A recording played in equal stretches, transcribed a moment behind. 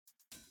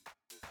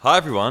Hi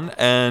everyone,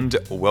 and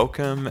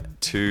welcome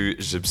to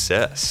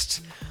J'Obsessed.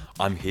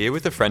 I'm here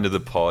with a friend of the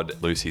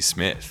pod, Lucy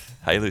Smith.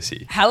 Hey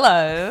Lucy.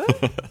 Hello.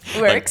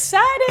 We're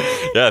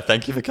excited. Yeah,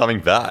 thank you for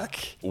coming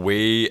back.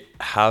 We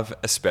have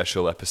a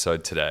special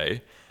episode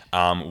today.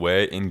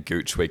 We're in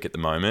Gooch Week at the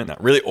moment. A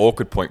really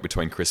awkward point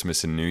between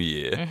Christmas and New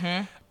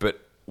Year.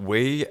 But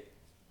we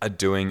are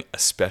doing a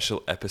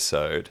special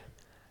episode,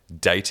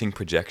 dating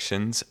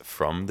projections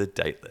from the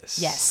Dateless.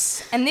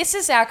 Yes. And this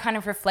is our kind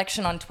of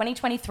reflection on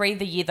 2023,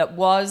 the year that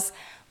was,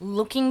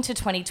 looking to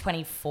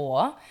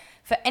 2024.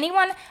 For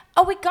anyone,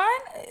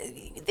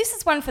 this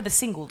is one for the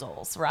single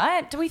dolls,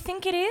 right? Do we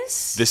think it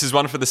is? This is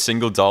one for the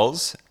single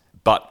dolls,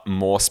 but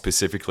more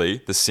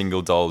specifically, the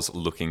single dolls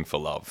looking for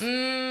love.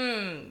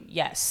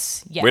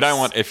 Yes. We don't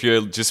want, if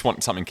you just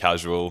want something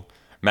casual,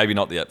 maybe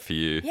not yet for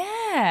you.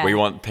 Yeah. We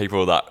want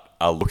people that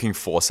are looking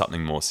for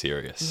something more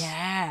serious.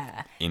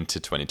 Yeah. Into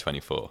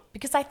 2024.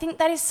 Because I think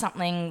that is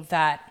something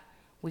that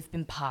we've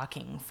been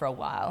parking for a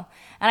while.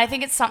 And I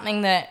think it's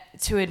something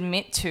that to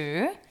admit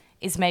to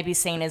is maybe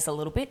seen as a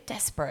little bit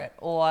desperate,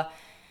 or,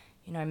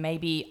 you know,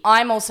 maybe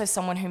I'm also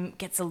someone who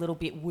gets a little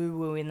bit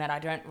woo-woo in that I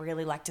don't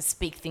really like to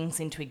speak things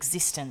into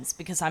existence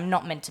because I'm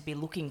not meant to be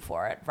looking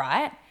for it,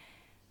 right?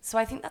 So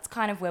I think that's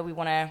kind of where we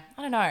want to,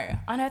 I don't know,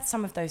 unearth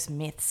some of those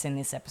myths in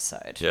this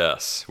episode.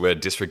 Yes, we're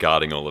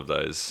disregarding all of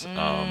those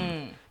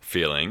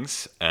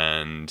feelings,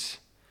 and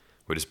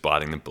we're just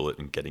biting the bullet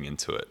and getting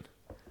into it,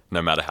 no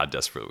matter how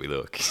desperate we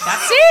look.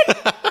 That's it.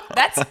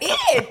 That's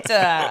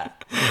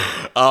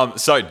it.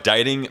 So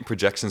dating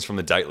projections from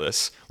the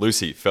Dateless.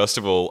 Lucy, first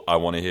of all, I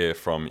want to hear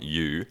from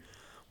you.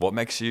 What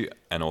makes you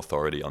an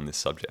authority on this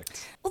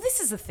subject? Well, this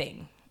is the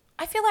thing.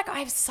 I feel like I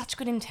have such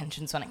good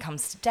intentions when it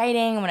comes to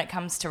dating, when it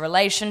comes to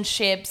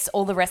relationships,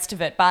 all the rest of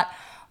it. But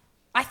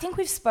I think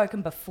we've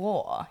spoken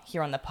before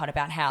here on the pod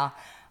about how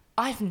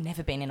I've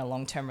never been in a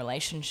long-term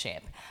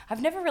relationship.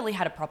 I've never really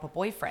had a proper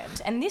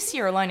boyfriend. And this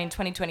year alone in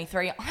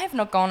 2023, I have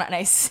not gone on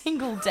a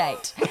single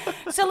date.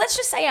 So let's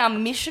just say our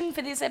mission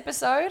for this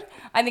episode,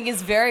 I think,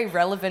 is very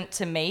relevant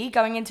to me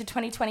going into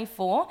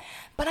 2024.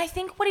 But I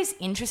think what is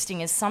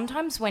interesting is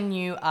sometimes when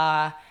you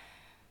are,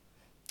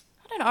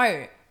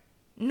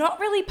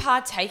 not really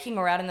partaking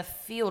or out in the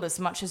field as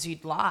much as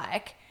you'd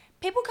like,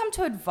 people come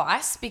to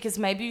advice because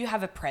maybe you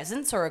have a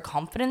presence or a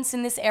confidence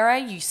in this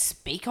area, you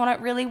speak on it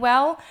really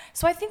well.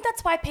 So I think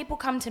that's why people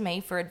come to me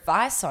for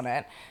advice on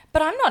it,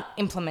 but I'm not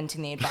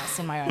implementing the advice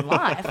in my own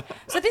life.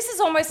 So this is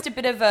almost a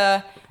bit of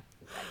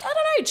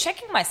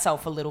checking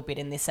myself a little bit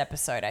in this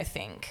episode, I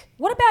think.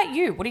 What about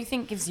you? What do you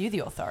think gives you the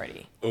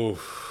authority?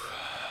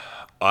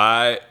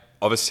 I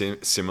have a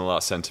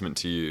similar sentiment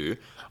to you.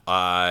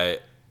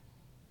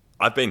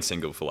 I've been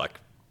single for like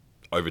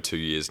over 2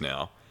 years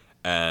now,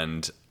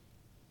 and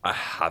I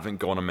haven't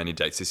gone on many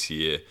dates this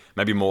year,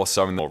 maybe more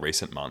so in the more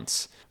recent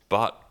months.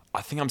 But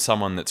I think I'm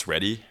someone that's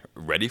ready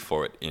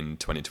for it in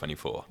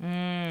 2024.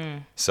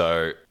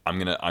 So I'm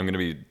gonna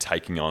be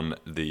taking on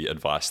the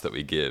advice that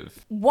we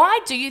give.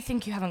 Why do you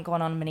think you haven't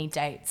gone on many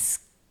dates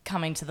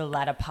coming to the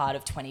latter part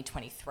of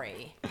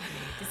 2023?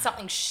 Did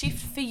something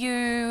shift for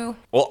you?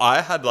 Well,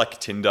 I had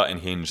like Tinder and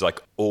Hinge like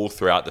all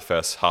throughout the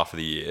first half of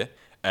the year,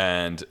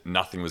 and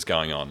nothing was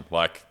going on.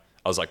 Like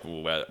I was like,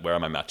 well, where are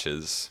my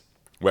matches?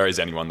 Where is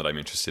anyone that I'm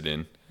interested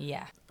in?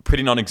 Yeah.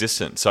 Pretty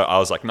non-existent. So I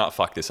was like, nah,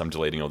 fuck this. I'm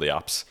deleting all the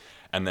apps.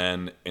 And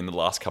then in the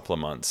last couple of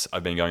months,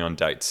 I've been going on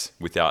dates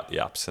without the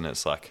apps. And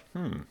it's like,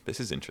 this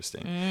is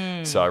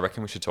interesting. So I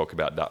reckon we should talk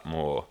about that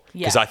more.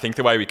 Because I think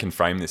the way we can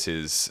frame this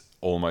is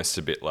almost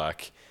a bit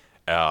like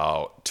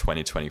our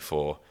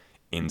 2024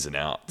 ins and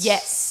outs.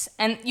 Yes.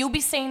 And you'll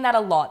be seeing that a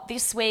lot.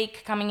 This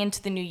week, coming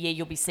into the new year,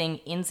 you'll be seeing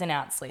ins and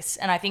outs lists.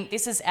 And I think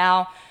this is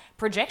our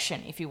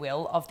projection, if you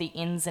will, of the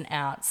ins and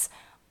outs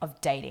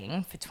of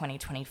dating for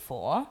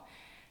 2024.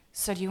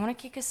 So do you want to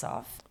kick us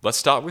off? Let's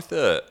start with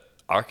I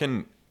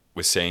reckon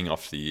we're seeing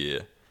off the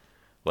year.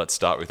 Let's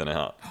start with an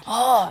out.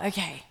 Oh,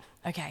 okay.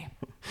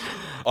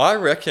 I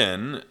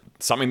reckon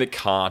something that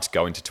can't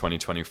go into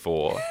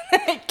 2024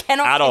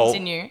 Cannot at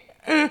continue.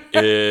 all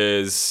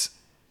is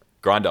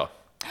Grindr.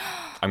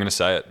 I'm going to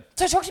say it.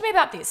 So talk to me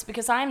about this,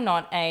 because I'm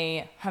not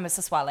a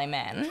homosexual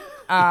man,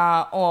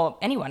 or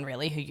anyone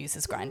really who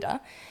uses Grindr.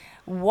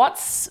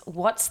 What's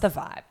the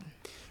vibe?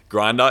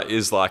 Grindr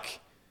is like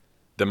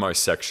the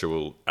most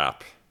sexual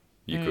app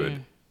you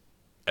could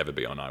ever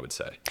be on, I would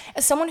say.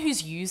 As someone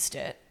who's used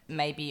it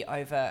maybe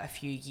over a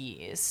few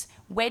years,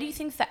 where do you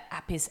think the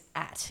app is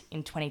at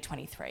in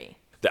 2023?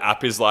 The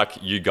app is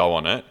like, you go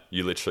on it,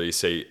 you literally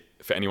see,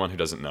 for anyone who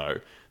doesn't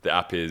know, the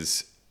app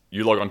is,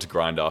 you log on to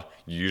Grindr,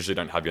 you usually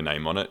don't have your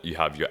name on it. You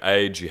have your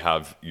age, you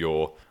have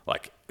your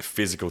like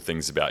physical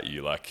things about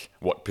you, like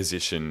what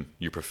position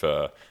you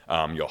prefer,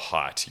 your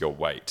height, your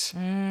weight.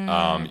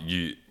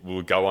 You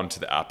will go onto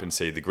the app and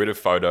see the grid of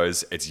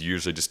photos. It's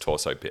usually just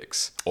torso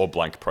pics or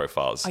blank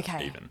profiles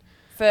even.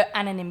 For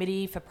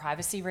anonymity, for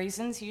privacy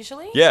reasons,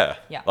 usually? Yeah.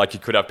 Yeah. Like you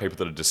could have people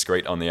that are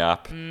discreet on the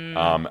app,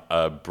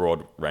 a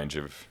broad range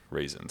of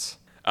reasons.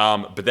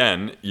 But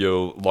then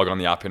you'll log on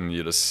the app and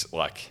you just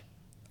like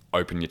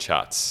open your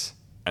chats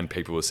and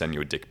people will send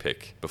you a dick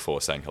pic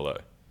before saying hello.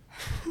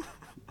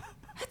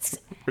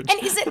 And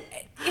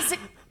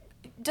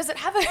does it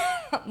have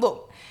a,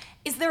 look,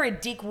 is there a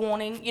dick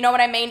warning? You know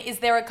what I mean? Is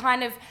there a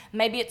kind of,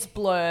 maybe it's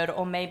blurred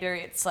or maybe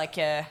it's like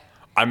a...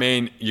 I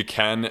mean,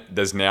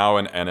 there's now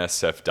an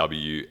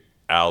NSFW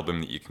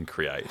album that you can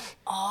create,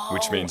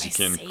 which means you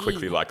can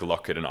quickly like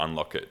lock it and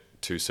unlock it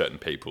to certain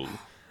people.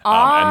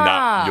 And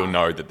that you'll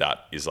know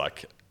that is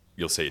like,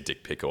 you'll see a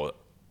dick pic or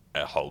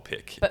a whole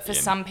pic. But for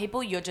some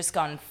people, you're just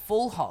going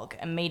full hog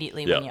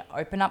immediately when you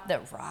open up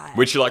the right.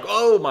 Which you're like,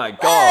 oh my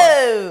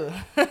God.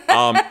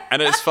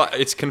 And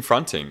it's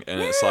confronting. And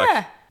it's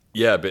like,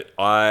 yeah, but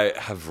I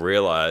have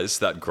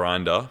realized that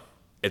Grindr,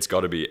 it's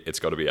got to be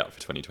out for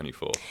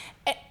 2024.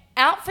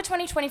 Out for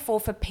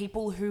 2024 for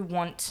people who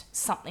want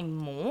something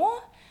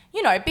more,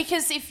 you know,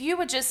 because if you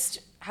were just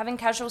having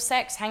casual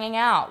sex, hanging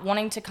out,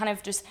 wanting to kind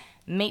of just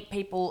meet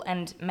people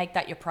and make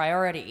that your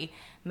priority,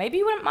 maybe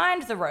you wouldn't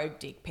mind the rogue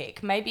dick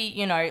pic. Maybe,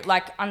 you know,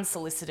 like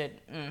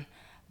unsolicited.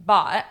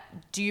 But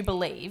do you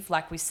believe,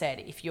 like we said,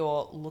 if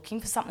you're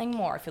looking for something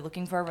more, if you're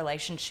looking for a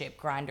relationship,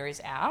 Grindr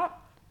is out?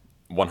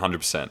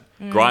 100%.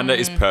 Grindr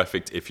is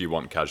perfect if you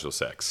want casual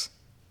sex.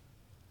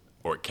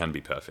 Or it can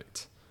be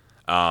perfect.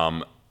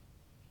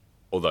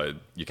 Although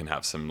you can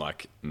have some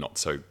like not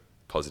so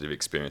positive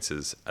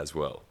experiences as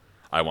well.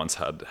 I once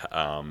had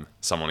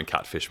someone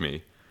catfish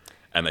me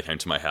and they came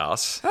to my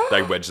house.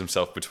 They wedged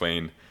themselves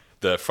between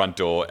the front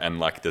door and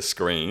like the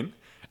screen.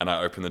 And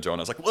I opened the door and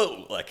I was like,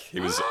 whoa, like he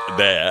was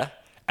there.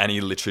 And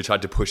he literally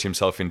tried to push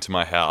himself into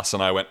my house.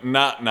 And I went,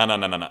 nah.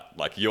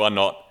 Like you are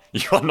not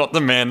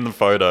the man in the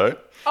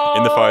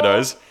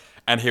photos.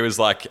 And he was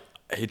like,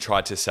 he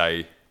tried to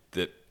say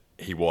that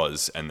he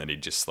was, and then he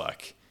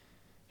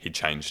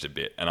changed a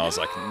bit. And I was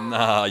like,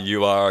 nah,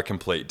 you are a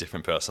complete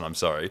different person. I'm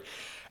sorry.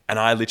 And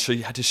I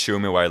literally had to shoo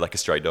him away like a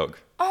stray dog.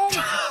 Oh my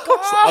God.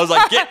 I was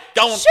like,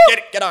 go on,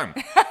 get home.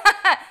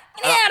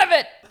 Get out of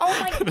it. Oh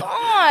my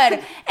God.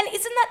 And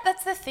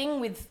that's the thing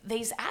with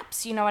these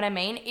apps, you know what I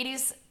mean?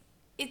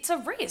 It's a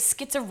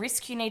risk. It's a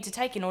risk you need to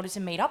take in order to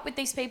meet up with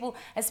these people,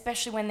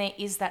 especially when there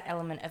is that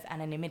element of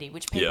anonymity,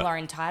 which people are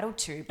entitled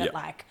to, but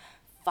like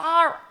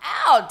far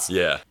out.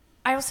 Yeah.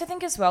 I also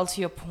think as well, to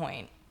your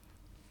point,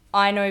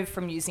 I know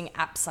from using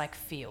apps like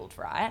Field,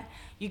 right?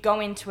 You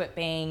go into it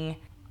being,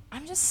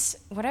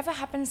 whatever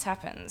happens,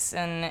 happens.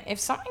 And if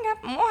something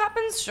more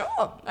happens,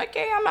 sure.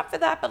 Okay, I'm up for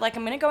that. But like,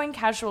 I'm going to go in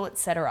casual,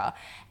 etc.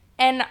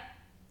 And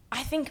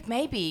I think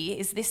maybe,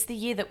 is this the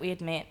year that we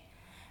admit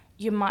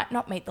you might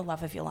not meet the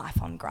love of your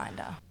life on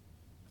Grindr?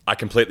 I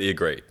completely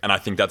agree. And I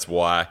think that's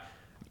why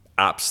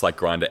apps like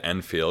Grindr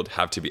and Field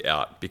have to be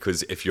out,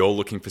 because if you're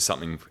looking for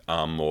something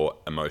more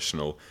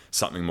emotional,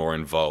 something more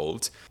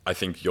involved, I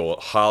think you're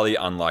highly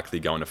unlikely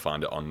going to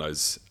find it on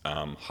those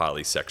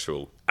highly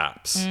sexual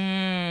apps.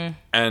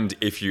 And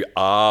if you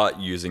are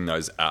using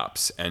those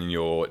apps and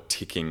you're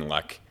ticking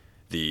like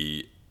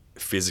the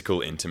physical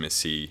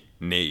intimacy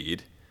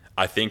need,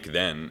 I think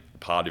then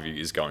part of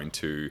you is going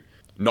to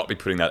not be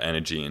putting that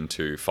energy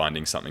into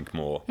finding something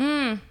more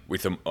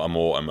with a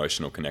more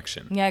emotional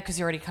connection. Yeah, because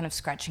you're already kind of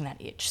scratching that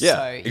itch. Yeah,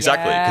 so,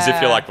 exactly. Because if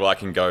you're like, well, I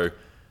can go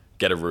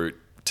get a route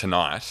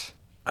tonight,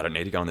 I don't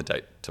need to go on the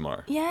date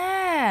tomorrow.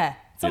 Yeah.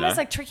 It's almost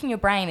like tricking your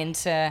brain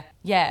into,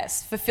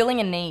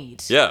 fulfilling a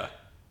need. Yeah.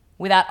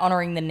 Without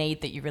honouring the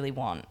need that you really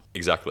want.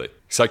 Exactly.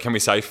 So can we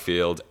say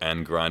Field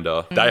and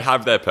Grindr, they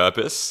have their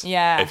purpose.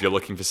 Yeah. If you're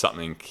looking for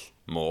something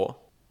more,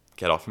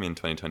 get off me in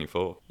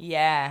 2024.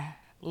 Yeah.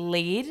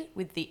 Lead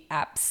with the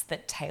apps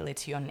that tailor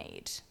to your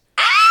need.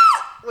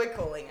 We're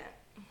calling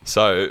it.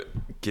 So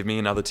give me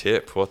another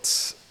tip.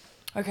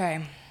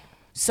 Okay.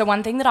 So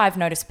one thing that I've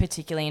noticed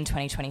particularly in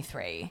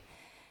 2023,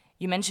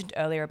 you mentioned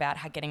earlier about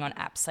how getting on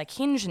apps like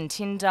Hinge and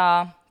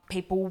Tinder,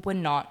 people were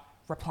not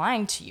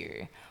replying to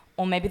you,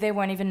 or maybe they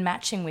weren't even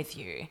matching with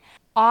you.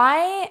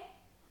 I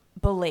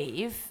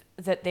believe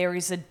that there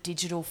is a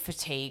digital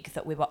fatigue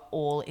that we were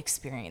all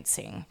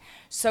experiencing.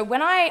 So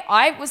when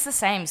I was the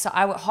same. So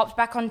I hopped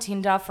back on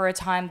Tinder for a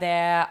time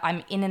there.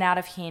 I'm in and out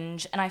of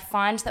Hinge. And I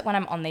find that when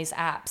I'm on these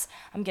apps,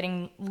 I'm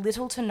getting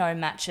little to no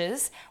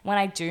matches. When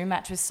I do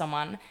match with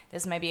someone,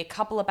 there's maybe a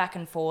couple of back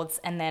and forths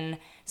and then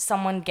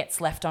someone gets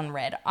left on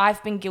red.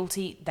 I've been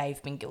guilty.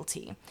 They've been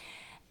guilty.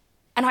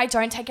 And I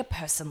don't take it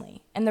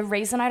personally. And the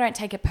reason I don't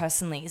take it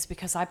personally is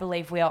because I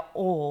believe we are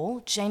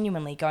all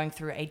genuinely going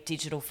through a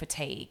digital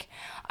fatigue.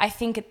 I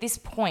think at this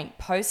point,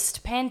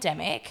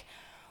 post-pandemic,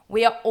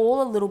 we are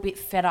all a little bit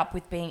fed up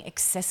with being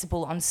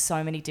accessible on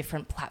so many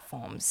different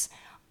platforms.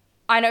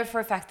 I know for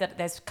a fact that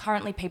there's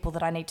currently people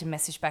that I need to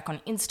message back on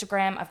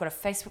Instagram. I've got a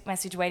Facebook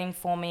message waiting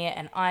for me,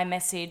 an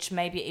iMessage,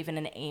 maybe even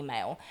an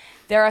email.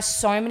 There are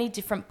so many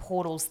different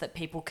portals that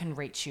people can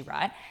reach you,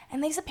 right?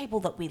 And these are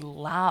people that we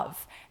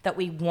love, that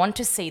we want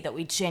to see, that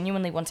we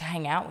genuinely want to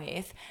hang out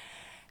with.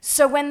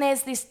 So when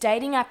there's this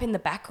dating app in the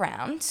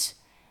background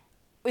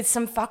with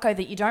some fucko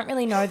that you don't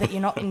really know that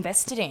you're not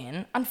invested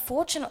in,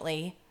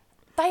 unfortunately,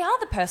 they are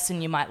the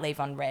person you might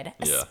leave on red,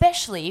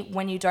 especially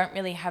when you don't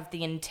really have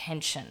the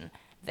intention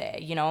there,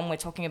 you know, and we're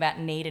talking about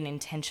need and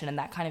intention and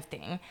that kind of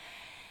thing.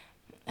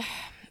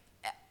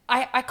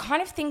 I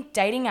kind of think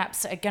dating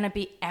apps are going to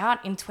be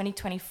out in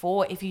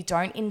 2024 if you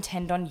don't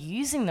intend on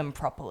using them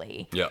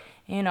properly. Yeah.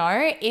 You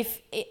know,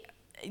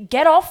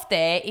 get off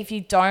there if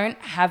you don't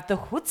have the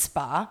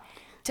chutzpah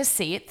to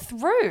see it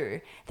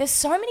through. There's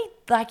so many,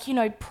 like, you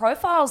know,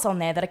 profiles on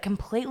there that are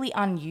completely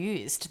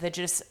unused. They're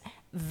just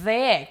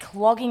there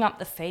clogging up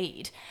the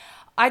feed.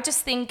 I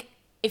just think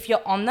if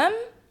you're on them,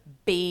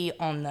 be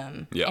on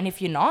them. Yeah. And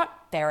if you're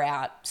not, they're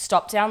out.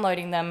 Stop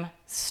downloading them.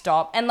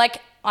 Stop. And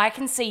like, I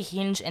can see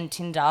Hinge and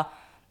Tinder,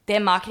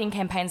 their marketing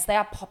campaigns, they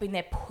are popping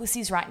their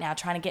pussies right now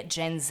trying to get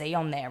Gen Z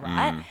on there,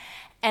 right?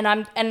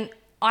 And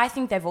I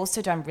think they've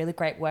also done really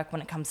great work when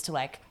it comes to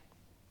like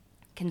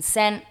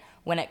consent,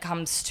 when it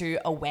comes to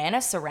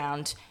awareness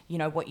around, you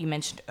know, what you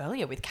mentioned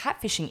earlier with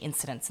catfishing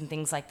incidents and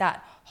things like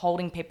that,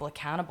 holding people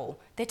accountable.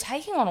 They're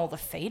taking on all the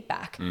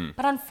feedback.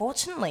 But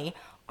unfortunately,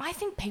 I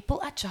think people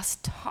are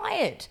just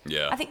tired.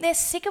 Yeah. I think they're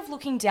sick of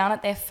looking down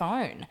at their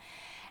phone.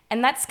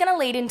 And that's going to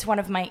lead into one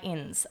of my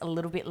ins a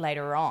little bit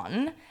later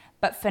on.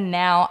 But for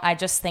now, I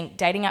just think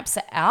dating apps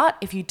are out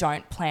if you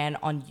don't plan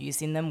on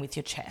using them with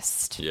your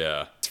chest.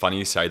 Yeah. It's funny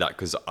you say that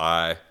because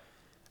I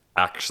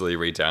actually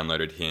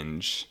re-downloaded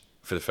Hinge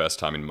for the first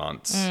time in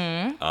months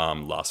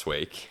last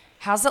week.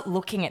 How's it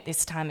looking at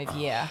this time of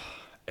year?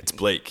 It's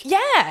bleak.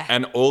 Yeah.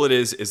 And all it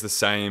is the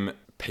same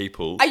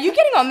people. Are you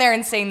getting on there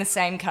and seeing the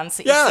same cunts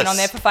that you've Yes. seen on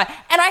there for 5?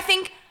 And I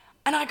think,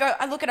 and I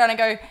look at it and I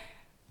go,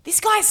 this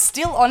guy's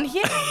still on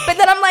here? But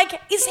then I'm like,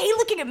 is he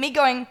looking at me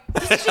going,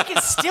 this chick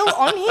is still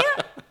on here?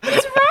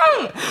 What's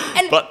wrong?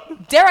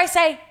 And dare I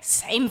say,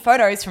 same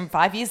photos from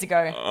 5 years ago.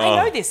 I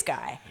know this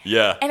guy.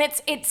 Yeah. And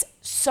it's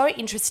so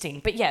interesting.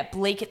 But yeah,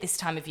 bleak at this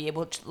time of year.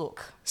 But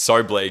look.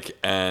 So bleak.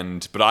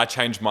 But I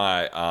changed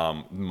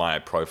my my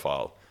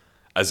profile.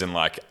 As in,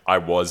 like, I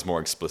was more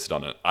explicit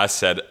on it. I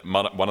said,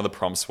 one of the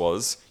prompts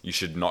was, you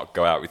should not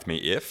go out with me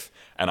if.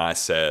 And I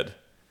said,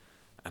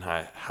 and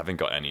I haven't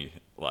got any,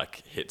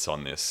 like, hits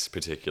on this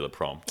particular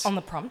prompt. On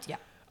the prompt, yeah.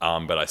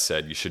 But I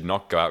said, you should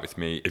not go out with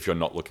me if you're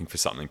not looking for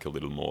something a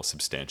little more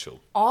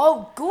substantial.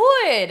 Oh,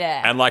 good.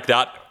 And like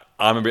that,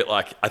 I'm a bit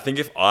like, I think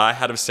if I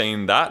had have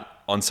seen that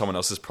on someone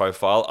else's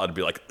profile, I'd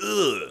be like,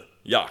 ugh,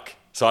 yuck.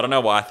 So I don't know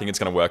why I think it's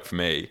going to work for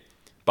me.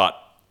 But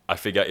I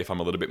figure if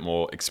I'm a little bit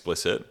more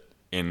explicit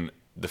in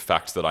the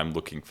fact that I'm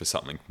looking for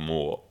something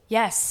more.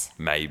 Yes.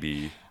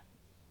 Maybe.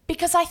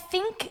 Because I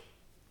think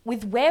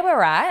with where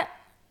we're at,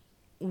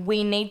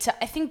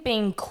 I think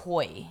being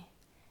coy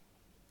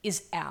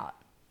is out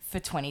for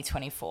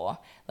 2024.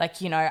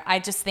 Like, you know, I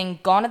just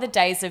think gone are the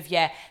days of,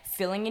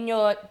 filling in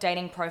your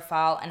dating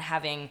profile and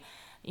having,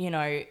 you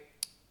know,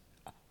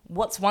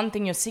 what's one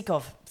thing you're sick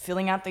of?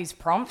 Filling out these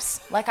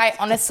prompts. Like, I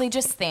honestly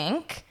just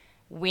think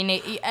we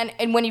need,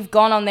 and when you've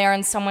gone on there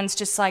and someone's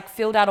just like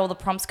filled out all the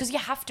prompts, because you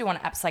have to on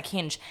apps like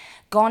Hinge,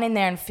 gone in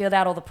there and filled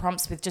out all the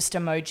prompts with just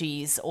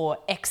emojis or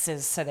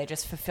X's, so they're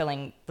just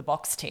fulfilling the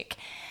box tick.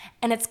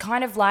 And it's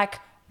kind of like,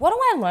 what do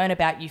I learn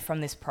about you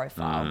from this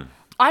profile?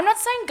 I'm not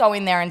saying go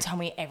in there and tell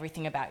me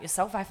everything about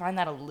yourself. I find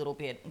that a little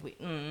bit,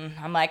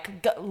 I'm like,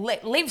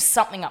 leave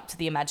something up to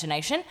the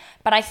imagination.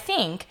 But I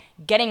think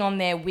getting on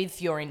there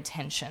with your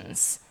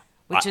intentions,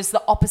 which is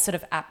the opposite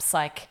of apps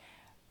like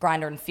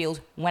Grindr and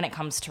Field when it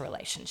comes to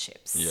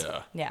relationships.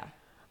 Yeah. Yeah.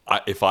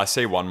 If I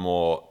see one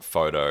more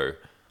photo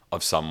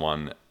of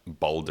someone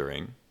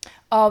bouldering,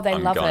 Oh,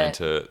 I'm love going it.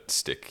 to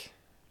stick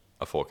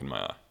a fork in my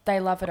eye. They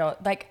love it.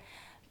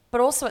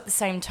 But also at the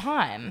same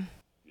time,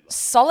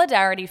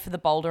 solidarity for the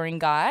bouldering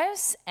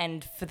guys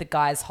and for the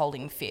guys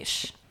holding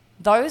fish.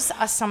 Those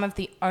are some of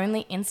the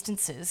only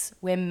instances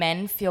where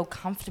men feel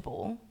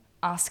comfortable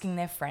asking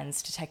their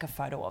friends to take a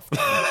photo of them.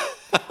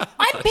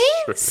 I'm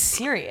being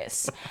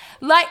serious.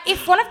 Like,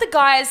 if one of the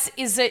guys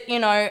is at, you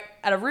know,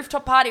 at a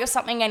rooftop party or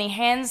something and he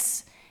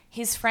hands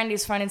his friend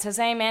his phone and says,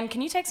 hey man,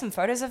 can you take some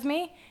photos of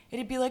me?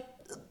 It'd be like,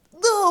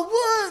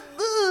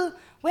 what?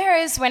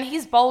 Whereas when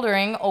he's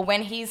bouldering or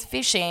when he's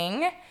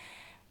fishing,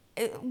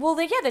 well,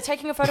 they're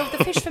taking a photo of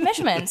the fish for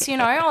measurements, you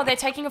know, or they're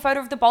taking a photo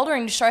of the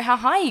bouldering to show how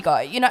high you go,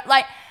 you know,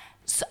 like,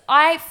 so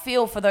I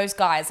feel for those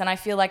guys, and I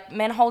feel like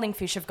men holding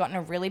fish have gotten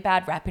a really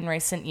bad rap in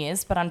recent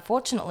years, but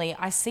unfortunately,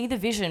 I see the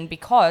vision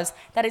because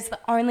that is the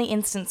only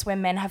instance where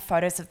men have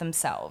photos of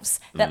themselves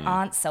that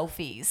aren't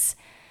selfies.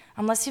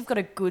 Unless you've got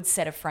a good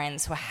set of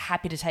friends who are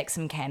happy to take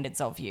some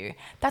candids of you.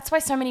 That's why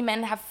so many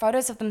men have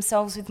photos of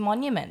themselves with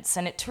monuments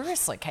and at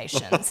tourist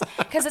locations,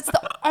 because it's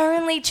the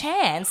only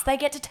chance they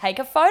get to take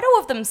a photo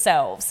of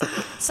themselves.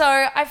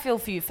 So I feel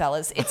for you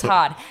fellas. It's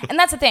hard. And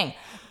that's the thing.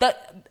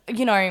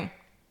 You know,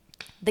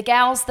 the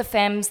gals, the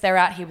femmes, they're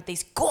out here with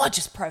these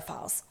gorgeous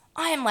profiles.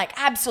 I am like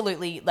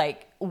absolutely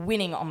like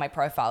winning on my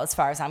profile as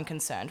far as I'm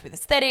concerned with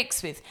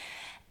aesthetics,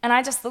 and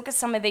I just look at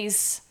some of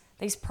these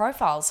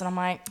profiles and I'm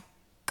like,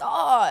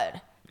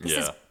 God,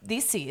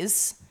 this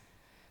is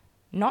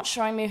not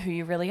showing me who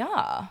you really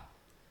are,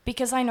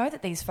 because I know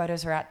that these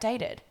photos are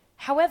outdated.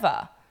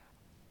 However,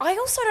 I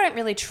also don't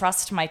really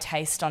trust my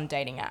taste on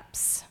dating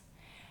apps,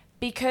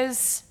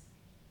 because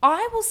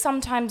I will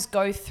sometimes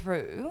go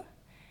through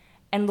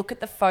and look at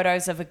the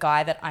photos of a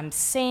guy that I'm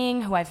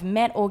seeing who I've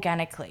met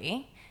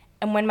organically.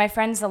 And when my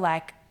friends are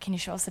like, can you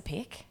show us a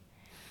pic?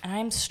 And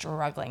I'm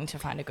struggling to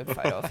find a good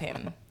photo of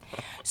him.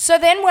 So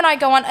then when I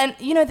go on, and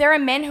there are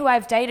men who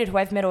I've dated who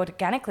I've met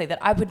organically that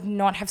I would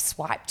not have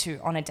swiped to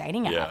on a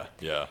dating app.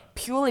 Yeah.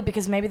 Purely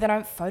because maybe they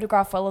don't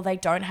photograph well, or they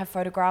don't have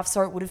photographs,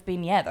 or it would have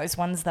been, those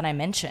ones that I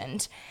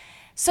mentioned.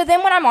 So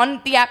then when I'm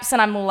on the apps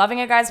and I'm loving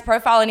a guy's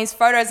profile and his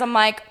photos, I'm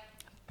like,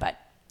 but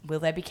will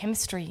there be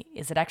chemistry?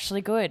 Is it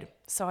actually good?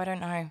 So I don't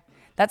know.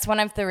 That's one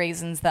of the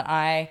reasons that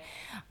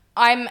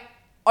I'm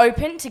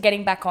open to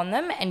getting back on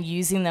them and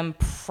using them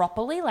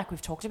properly, like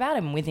we've talked about,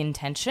 and with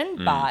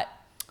intention, but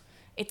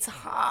it's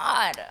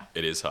hard.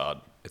 It is hard.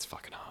 It's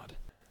fucking hard.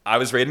 I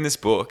was reading this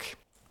book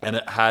and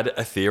it had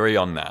a theory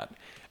on that.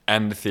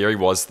 And the theory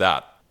was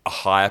that a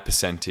higher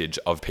percentage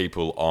of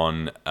people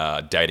on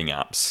dating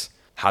apps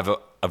have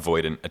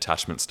avoidant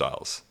attachment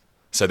styles.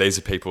 So these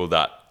are people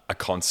that are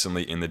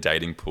constantly in the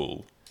dating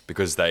pool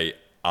because they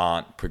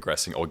aren't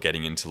progressing or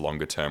getting into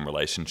longer term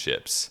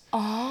relationships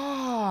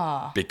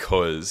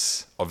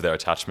because of their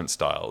attachment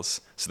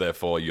styles. So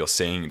therefore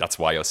that's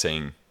why you're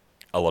seeing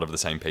a lot of the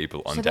same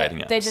people on dating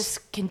apps. They're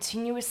just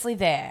continuously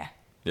there.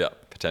 Yeah,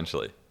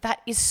 potentially.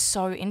 That is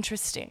so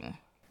interesting.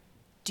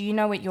 Do you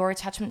know what your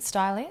attachment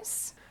style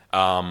is?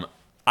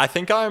 I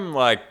think I'm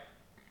like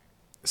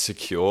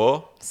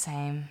secure.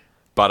 Same.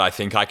 But I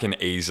think I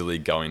can easily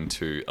go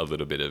into a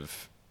little bit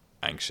of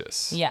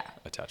anxious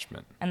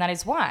attachment. And that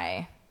is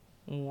why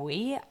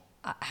we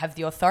have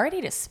the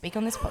authority to speak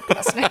on this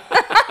podcast.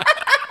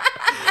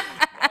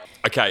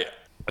 Okay,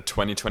 a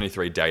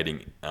 2023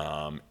 dating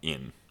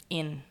in.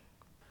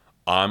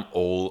 I'm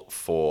all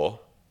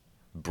for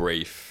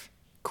brief,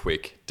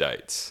 quick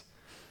dates.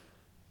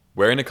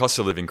 We're in a cost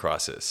of living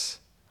crisis.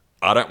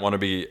 I don't want to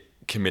be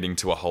committing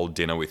to a whole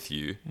dinner with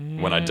you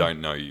when I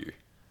don't know you.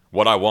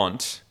 What I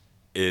want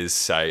is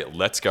say,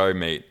 let's go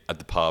meet at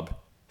the pub,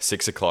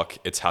 6 o'clock,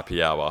 it's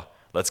happy hour.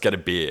 Let's get a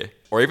beer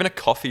or even a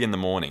coffee in the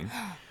morning.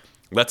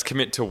 Let's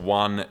commit to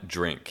one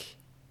drink.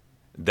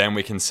 Then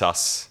we can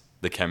suss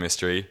the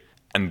chemistry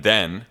and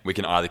then we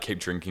can either keep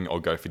drinking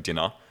or go for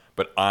dinner.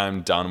 But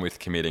I'm done with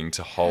committing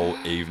to whole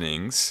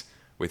evenings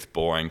with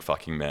boring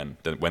fucking men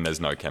when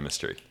there's no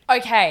chemistry.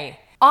 Okay,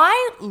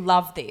 I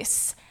love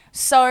this.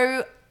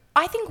 So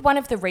I think one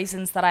of the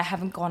reasons that I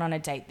haven't gone on a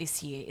date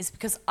this year is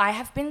because I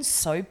have been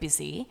so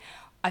busy.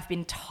 I've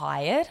been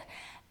tired.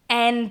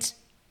 And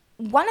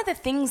one of the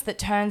things that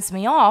turns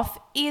me off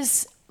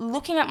is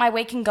looking at my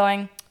week and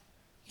going,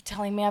 you're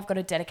telling me I've got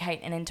to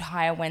dedicate an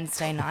entire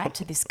Wednesday night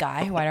to this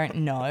guy who I don't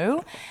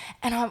know,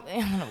 and I've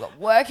got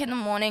work in the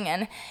morning,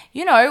 and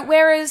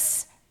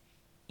whereas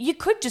you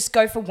could just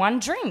go for one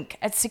drink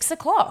at 6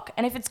 o'clock,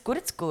 and if it's good,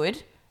 it's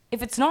good.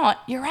 If it's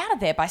not, you're out of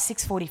there by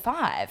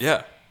 6:45.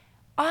 Yeah,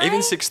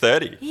 even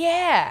 6:30.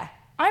 Yeah,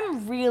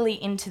 I'm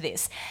really into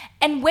this.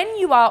 And when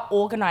you are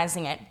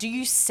organising it, do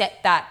you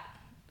set that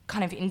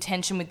kind of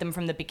intention with them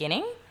from the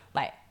beginning?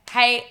 Like,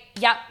 hey,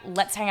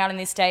 let's hang out on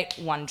this date,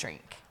 one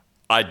drink.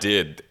 I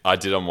did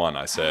on one.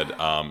 I said,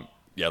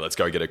 let's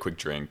go get a quick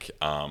drink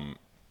and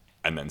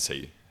then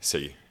see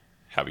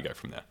how we go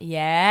from there.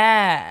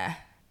 Yeah.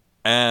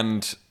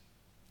 And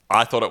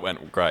I thought it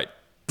went great.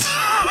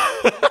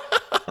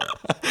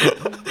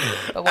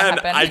 But what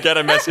happened? I get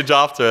a message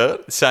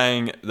after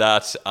saying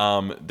that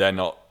they're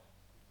not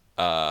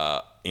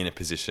in a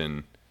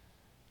position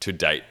to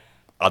date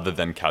other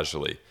than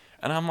casually.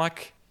 And I'm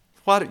like,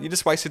 what? You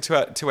just wasted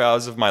 2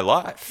 hours of my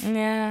life.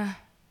 Yeah.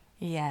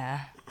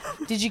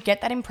 Did you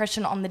get that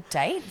impression on the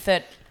date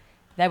that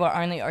they were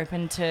only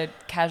open to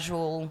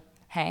casual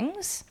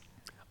hangs?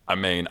 I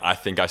mean, I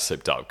think I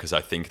slipped up because I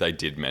think they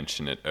did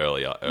mention it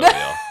earlier.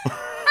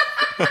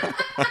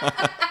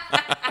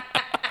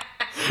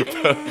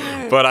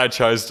 but I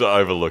chose to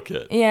overlook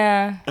it.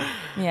 Yeah.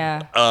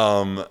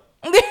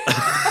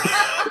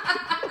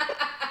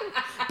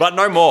 But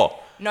no more.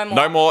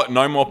 No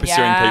more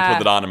pursuing people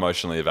that aren't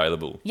emotionally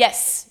available.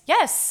 Yes.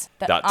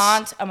 That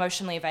aren't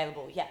emotionally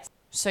available. Yes.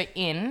 So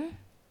in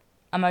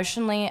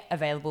emotionally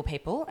available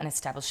people and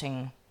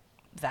establishing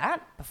that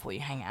before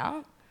you hang out,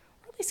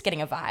 or at least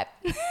getting a vibe.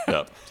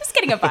 Yep. Just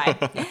getting a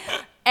vibe.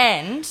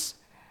 And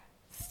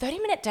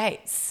 30-minute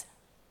dates.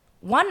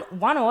 One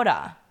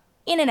order.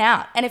 In and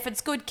out. And if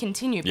it's good,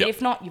 continue. But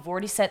if not, you've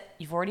already set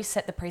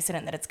the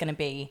precedent that it's going to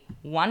be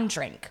one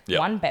drink,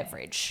 one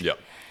beverage. Yep.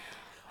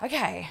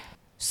 Okay.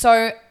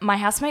 So my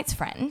housemate's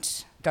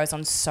friend goes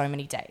on so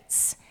many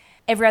dates.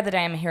 Every other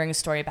day I'm hearing a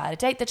story about a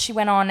date that she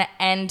went on,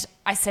 and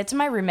I said to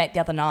my roommate the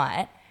other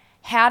night,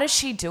 how does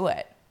she do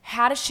it?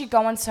 How does she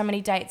go on so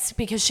many dates?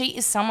 Because she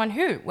is someone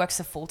who works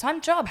a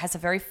full-time job, has a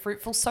very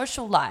fruitful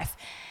social life,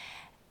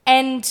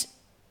 and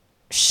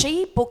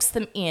she books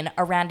them in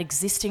around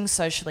existing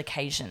social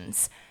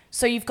occasions.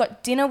 So you've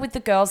got dinner with the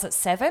girls at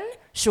 7,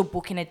 she'll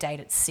book in a date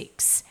at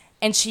 6.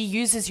 And she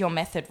uses your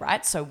method,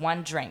 right? So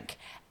one drink.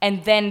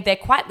 And then there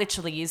quite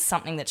literally is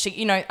something that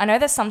she, I know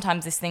there's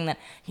sometimes this thing that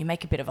you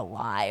make a bit of a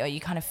lie or you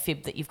kind of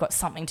fib that you've got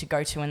something to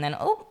go to and then,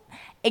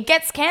 it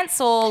gets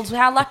cancelled.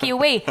 How lucky are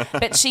we?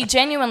 But she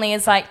genuinely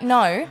is like,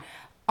 no,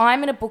 I'm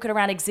going to book it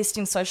around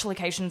existing social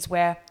occasions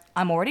where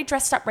I'm already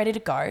dressed up, ready to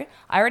go.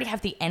 I already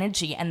have the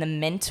energy and the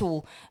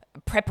mental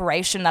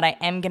preparation that I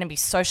am going to be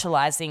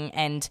socializing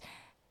and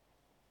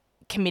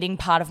committing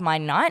part of my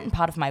night and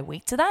part of my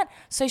week to that.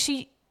 So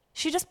she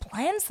just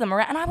plans them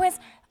around. And I was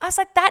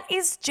like, that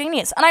is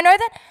genius. And I know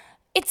that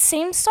it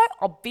seems so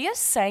obvious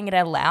saying it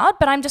out loud,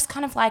 but I'm just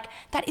kind of like,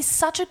 that is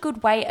such a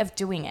good way of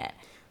doing it.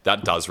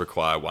 That does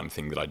require one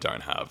thing that I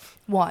don't have.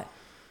 What?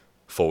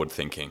 Forward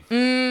thinking,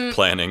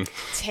 planning,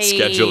 Tea.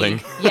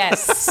 scheduling.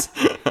 Yes.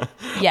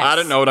 Yes. I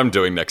don't know what I'm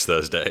doing next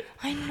Thursday.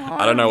 I know.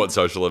 I don't know what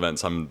social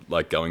events I'm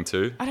like going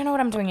to. I don't know what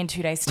I'm doing in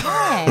 2 days'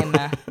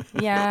 time.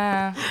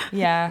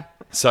 Yeah.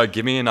 So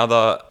give me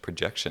another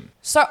projection.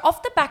 So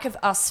off the back of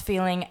us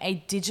feeling a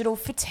digital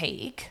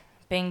fatigue,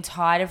 being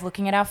tired of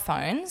looking at our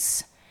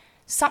phones,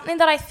 something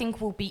that I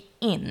think will be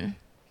in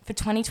for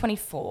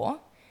 2024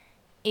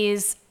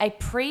 is a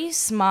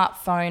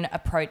pre-smartphone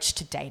approach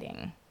to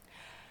dating.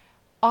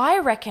 I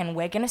reckon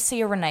we're going to see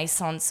a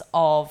renaissance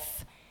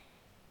of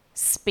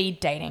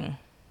speed dating,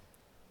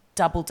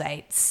 double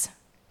dates,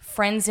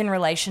 friends in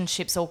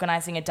relationships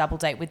organising a double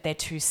date with their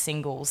two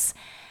singles,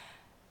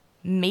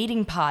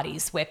 meeting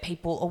parties where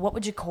people, or what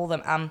would you call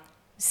them,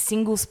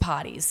 singles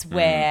parties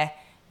where,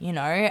 you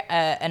know,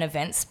 an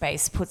event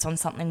space puts on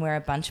something where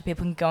a bunch of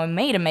people can go and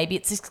meet, and maybe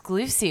it's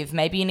exclusive.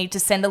 Maybe you need to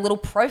send a little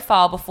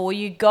profile before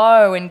you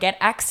go and get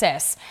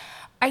access.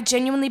 I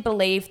genuinely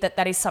believe that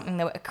that is something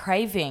that we're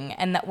craving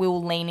and that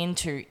we'll lean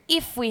into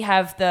if we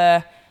have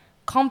the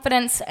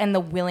confidence and the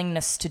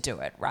willingness to do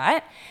it,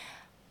 right?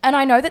 And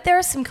I know that there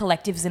are some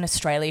collectives in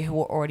Australia who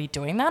are already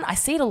doing that. I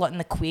see it a lot in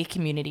the queer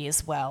community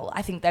as well.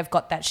 I think they've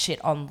got that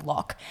shit on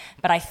lock.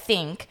 But I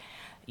think,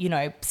 you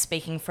know,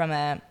 speaking from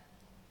a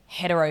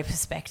hetero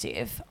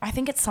perspective, I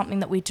think it's something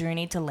that we do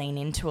need to lean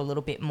into a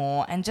little bit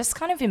more and just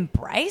kind of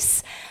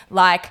embrace.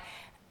 Like,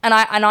 and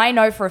I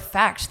know for a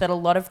fact that a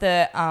lot of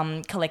the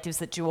collectives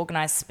that do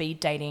organise speed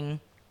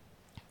dating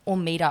or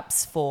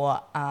meetups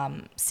for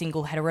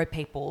single hetero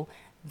people,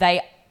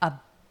 they are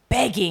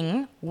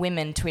begging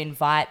women to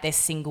invite their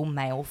single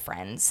male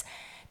friends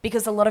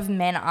because a lot of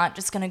men aren't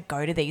just going to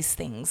go to these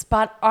things.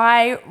 But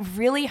I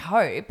really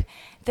hope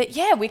that,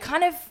 yeah, we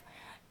kind of,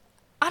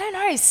 I don't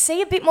know,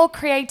 see a bit more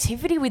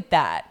creativity with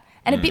that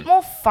and a bit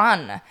more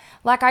fun.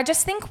 Like, I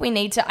just think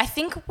I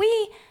think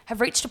we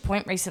have reached a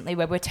point recently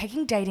where we're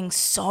taking dating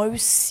so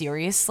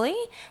seriously.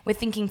 We're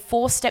thinking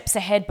 4 steps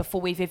ahead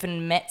before we've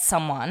even met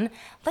someone.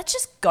 Let's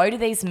just go to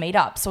these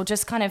meetups or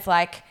just kind of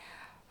like,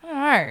 I don't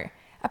know,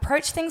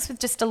 approach things with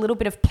just a little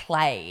bit of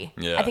play.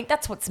 Yeah. I think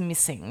that's what's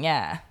missing,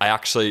 yeah. I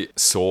actually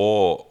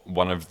saw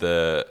one of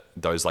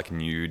those like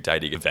new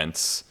dating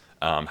events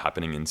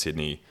happening in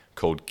Sydney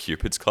called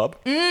Cupid's Club.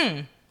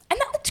 And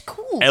that looked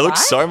cool, It looked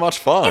so much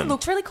fun. It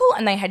looked really cool.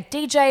 And they had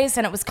DJs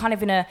and it was kind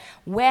of in a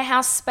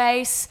warehouse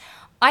space.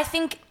 I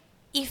think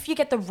if you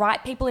get the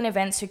right people in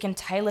events who can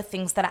tailor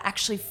things that are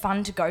actually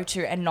fun to go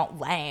to and not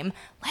lame,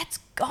 let's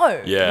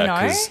go. Yeah, you know?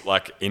 because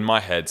like in my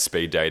head,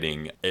 speed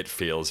dating, it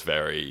feels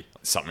very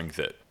something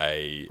that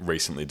a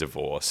recently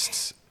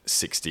divorced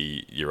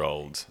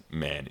 60-year-old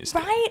man is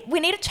doing. Right? We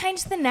need to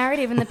change the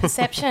narrative and the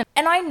perception.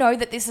 And I know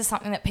that this is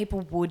something that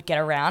people would get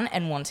around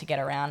and want to get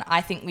around. I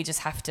think we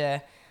just got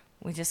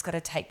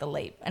to take the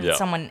leap. And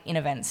someone in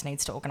events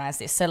needs to organise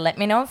this. So let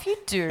me know if you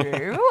do.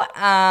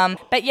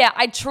 But yeah,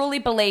 I truly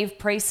believe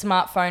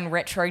pre-smartphone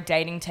retro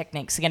dating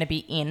techniques are going to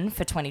be in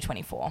for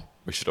 2024.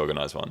 We should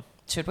organise one.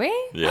 Should we?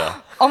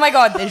 Yeah. Oh my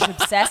God, there's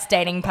obsessed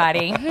dating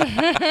party.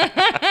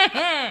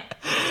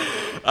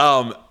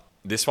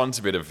 This one's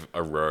a bit of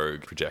a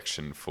rogue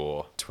projection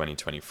for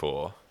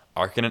 2024.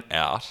 I reckon an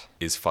out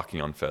is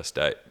fucking on first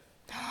date.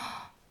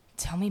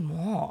 Tell me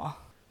more.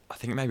 I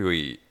think maybe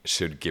we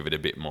should give it a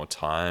bit more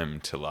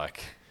time to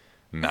like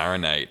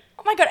marinate.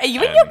 Oh my God, are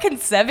you in your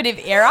conservative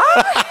era?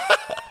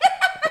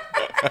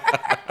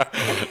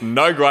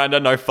 No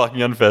Grindr, no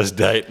fucking on first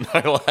date.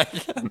 No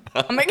like.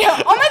 Oh my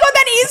God,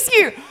 that is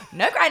you.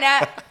 No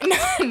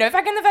Grindr, no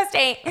fucking the first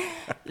date.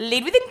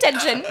 Lead with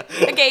intention,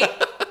 okay?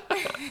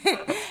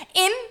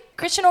 In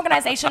Christian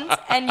organisations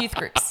and youth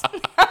groups.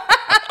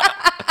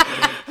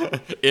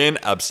 In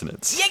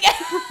abstinence. Yeah.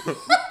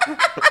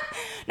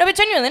 No, but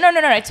genuinely, no.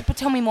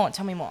 Tell me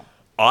more.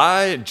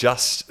 I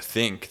just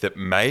think that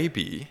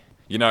maybe,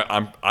 you know,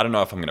 I don't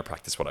know if I'm going to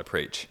practice what I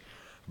preach,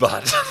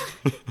 but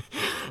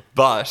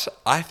but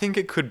I think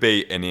it could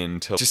be an in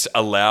to just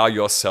allow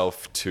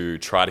yourself to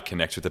try to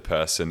connect with a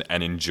person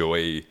and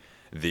enjoy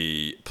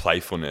the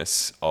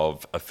playfulness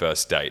of a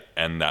first date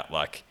and that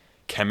like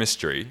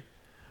chemistry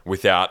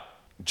without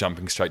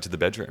jumping straight to the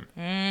bedroom.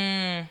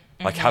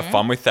 Like have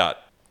fun with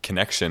that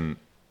connection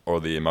or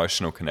the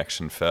emotional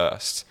connection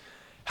first.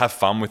 Have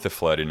fun with the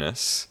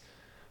flirtiness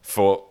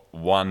for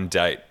one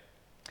date.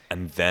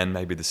 And then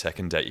maybe the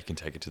second date you can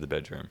take it to the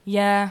bedroom.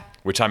 Yeah.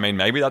 Which I mean,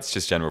 maybe that's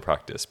just general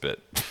practice, but...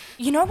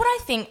 You know what I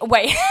think?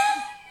 Wait.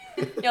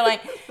 You're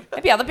like,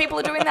 maybe other people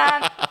are doing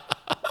that.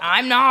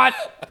 I'm not.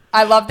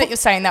 I love that you're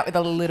saying that with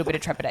a little bit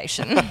of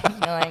trepidation. You're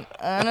like,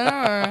 I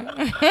don't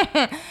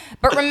know.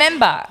 But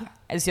remember,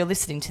 as you're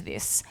listening to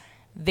this,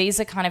 these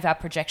are kind of our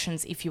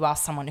projections if you are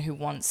someone who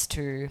wants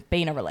to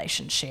be in a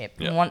relationship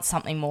and wants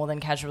something more than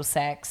casual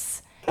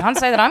sex. Can't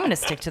say that I'm going to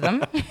stick to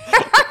them.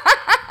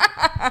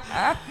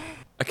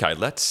 Okay,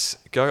 let's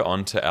go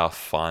on to our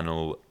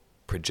final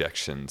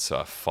projections, so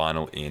our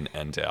final in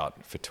and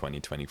out for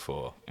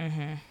 2024.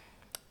 And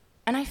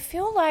I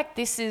feel like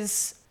this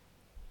is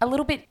a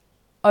little bit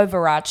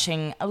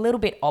overarching, a little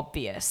bit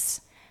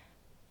obvious.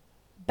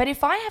 But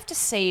if I have to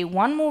see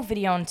one more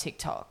video on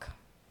TikTok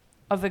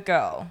of a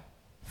girl,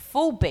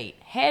 full beat,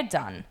 hair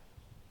done,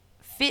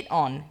 fit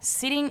on,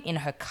 sitting in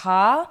her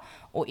car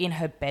or in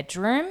her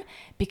bedroom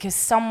because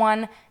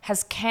someone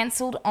has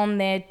cancelled on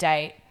their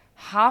date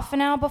half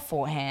an hour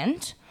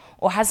beforehand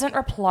or hasn't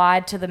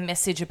replied to the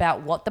message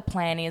about what the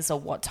plan is or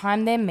what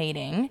time they're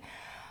meeting.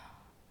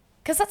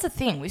 Because that's the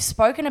thing. We've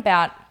spoken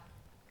about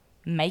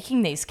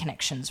making these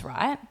connections,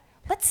 right?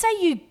 Let's say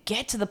you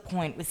get to the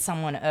point with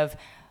someone of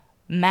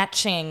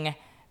matching,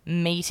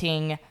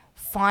 meeting,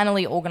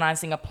 finally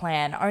organising a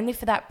plan, only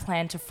for that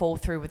plan to fall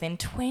through within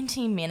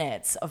 20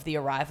 minutes of the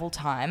arrival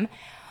time.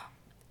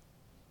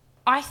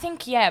 I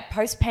think,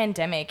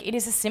 post-pandemic, it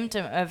is a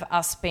symptom of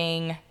us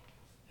being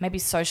maybe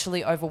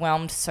socially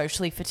overwhelmed,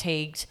 socially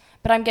fatigued,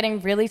 but I'm getting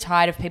really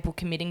tired of people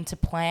committing to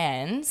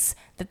plans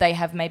that they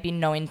have maybe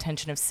no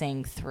intention of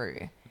seeing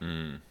through.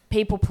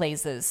 People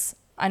pleasers,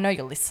 I know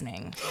you're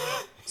listening.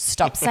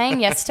 Stop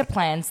saying yes to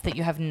plans that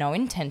you have no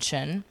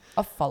intention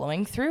of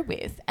following through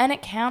with. And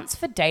it counts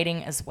for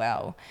dating as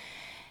well.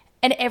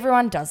 And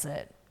everyone does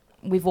it.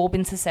 We've all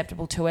been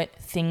susceptible to it.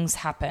 Things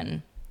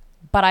happen.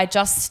 But I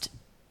just,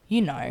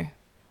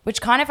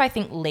 which kind of I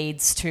think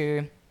leads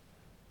to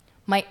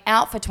my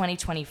out for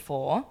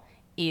 2024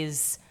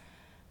 is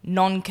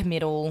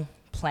non-committal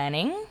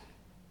planning.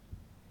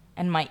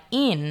 And my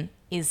in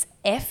is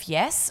F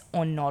yes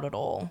or not at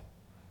all.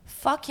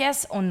 Fuck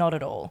yes or not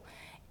at all.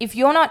 If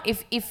you're not,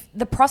 if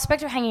the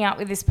prospect of hanging out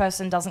with this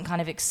person doesn't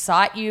kind of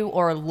excite you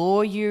or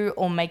allure you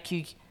or make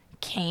you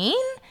keen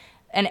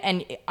and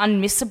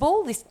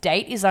unmissable, this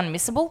date is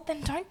unmissable,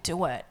 then don't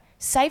do it.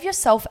 Save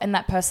yourself and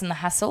that person the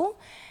hassle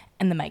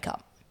and the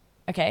makeup.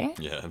 Okay?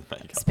 Yeah,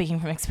 makeup. Speaking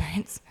from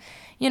experience.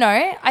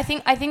 I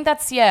think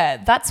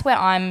that's where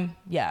I'm,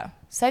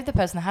 save the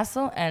person the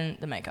hassle and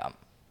the makeup.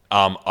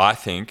 I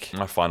think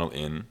my final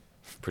in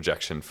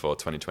projection for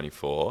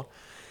 2024,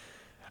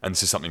 and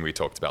this is something we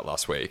talked about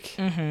last week.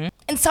 Mm-hmm.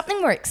 And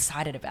something we're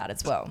excited about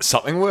as well.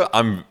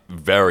 I'm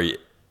very,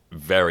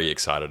 very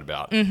excited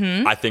about.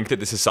 Mm-hmm. I think that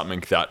this is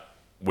something that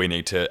we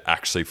need to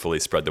actually fully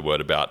spread the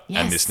word about,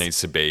 and this needs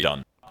to be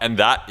done. And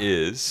that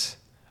is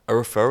a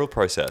referral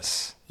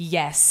process.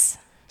 Yes.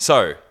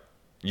 So,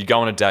 you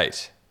go on a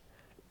date.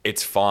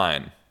 It's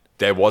fine.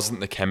 There wasn't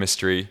the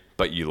chemistry,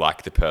 but you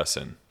like the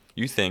person.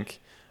 You think,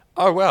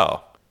 oh,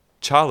 wow,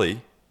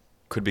 Charlie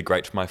could be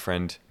great for my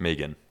friend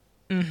Megan.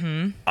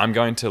 Mm-hmm. I'm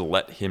going to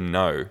let him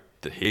know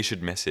that he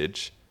should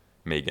message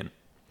Megan.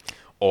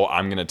 Or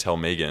I'm going to tell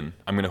Megan,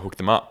 I'm going to hook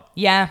them up.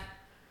 Yeah.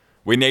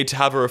 We need to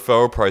have a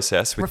referral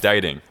process with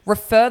dating.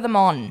 Refer them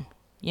on,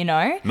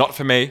 Not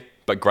for me,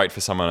 but great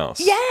for someone else.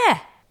 Yeah.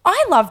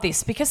 I love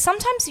this because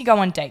sometimes you go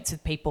on dates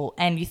with people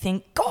and you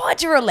think,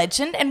 God, you're a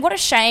legend. And what a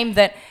shame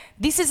that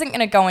this isn't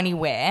going to go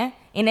anywhere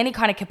in any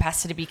kind of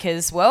capacity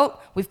because,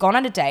 well, we've gone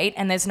on a date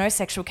and there's no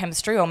sexual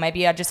chemistry, or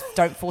maybe I just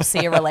don't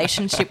foresee a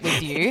relationship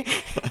with you.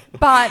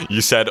 But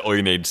you said all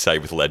you need to say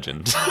with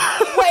legend.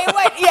 Wait,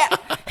 yeah.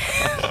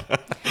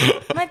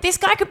 I'm like, this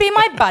guy could be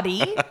my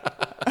buddy.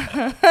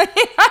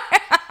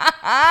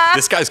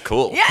 This guy's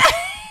cool. Yeah.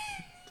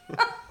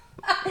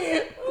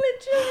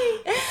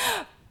 Literally.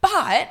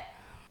 But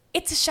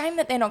it's a shame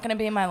that they're not going to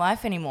be in my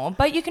life anymore.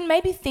 But you can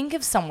maybe think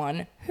of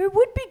someone who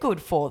would be good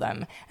for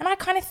them. And I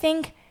kind of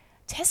think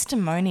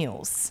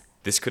testimonials.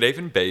 This could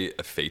even be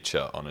a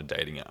feature on a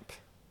dating app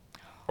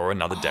or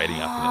another dating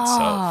app in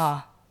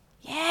itself.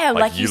 Yeah,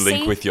 like you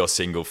link with your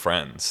single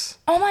friends.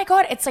 Oh my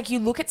God. It's like you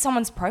look at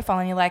someone's profile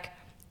and you're like,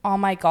 oh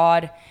my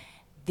God,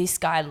 this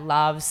guy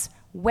loves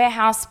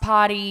warehouse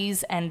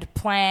parties and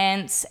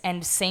plants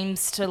and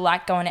seems to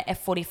like going to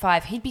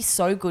F45. He'd be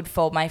so good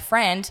for my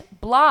friend,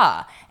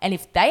 blah. And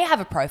if they have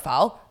a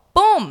profile,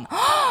 boom.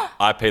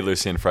 IP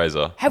Lucy and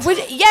Fraser.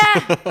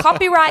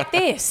 Copyright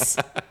this.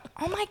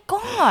 Oh my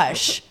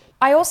gosh.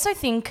 I also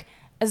think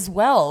as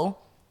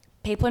well,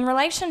 people in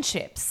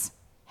relationships,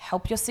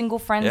 help your single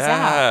friends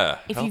out.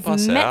 If you've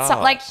met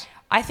someone, like,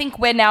 I think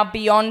we're now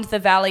beyond the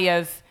valley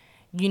of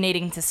you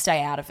needing to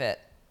stay out of it.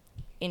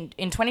 In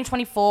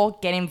 2024,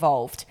 get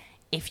involved.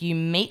 If you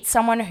meet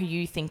someone who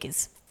you think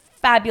is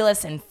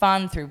fabulous and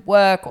fun through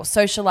work or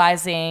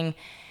socializing,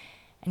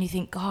 and you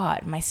think,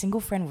 God, my single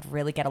friend would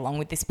really get along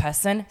with this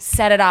person,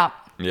 set it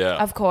up. Yeah.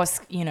 Of course,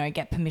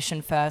 get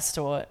permission first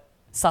or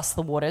suss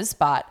the waters,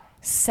 but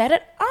set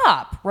it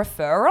up.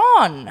 Refer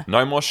on.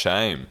 No more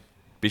shame.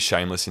 Be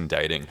shameless in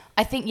dating.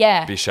 I think,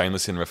 yeah. Be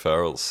shameless in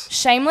referrals.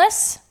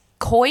 Shameless.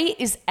 Coy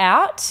is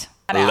out.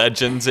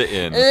 Legends are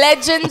in.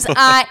 Legends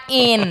are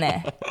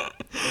in.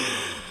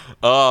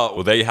 Oh,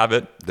 well, there you have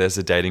it. There's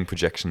the dating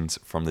projections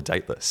from the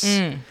Dateless.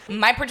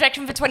 My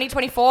projection for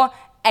 2024,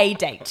 a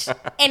date.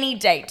 Any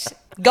date.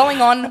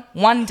 going on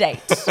one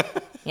date.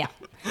 Yeah.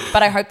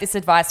 But I hope this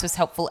advice was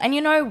helpful. And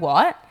you know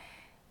what?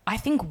 I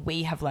think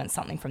we have learned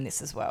something from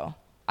this as well.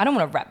 I don't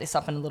want to wrap this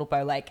up in a little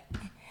bow like,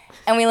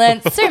 and we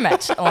learned so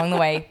much along the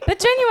way. But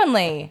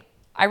genuinely,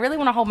 I really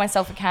want to hold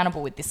myself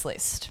accountable with this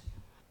list.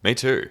 Me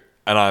too.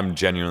 And I'm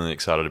genuinely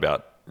excited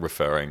about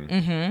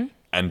referring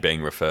and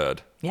being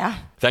referred. Yeah.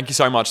 Thank you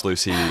so much,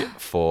 Lucy,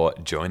 for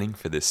joining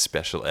for this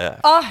special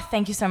F. Oh,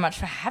 thank you so much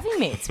for having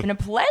me. It's been a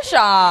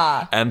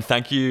pleasure. And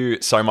thank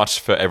you so much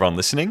for everyone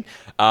listening.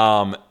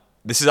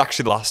 This is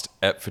actually the last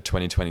ep for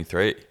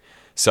 2023.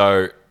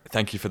 So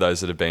thank you for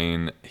those that have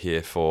been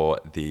here for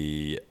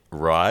the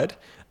ride.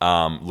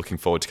 Looking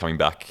forward to coming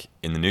back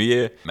in the new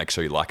year. Make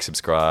sure you like,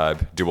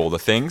 subscribe, do all the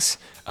things.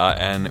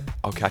 And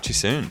I'll catch you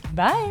soon.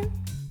 Bye.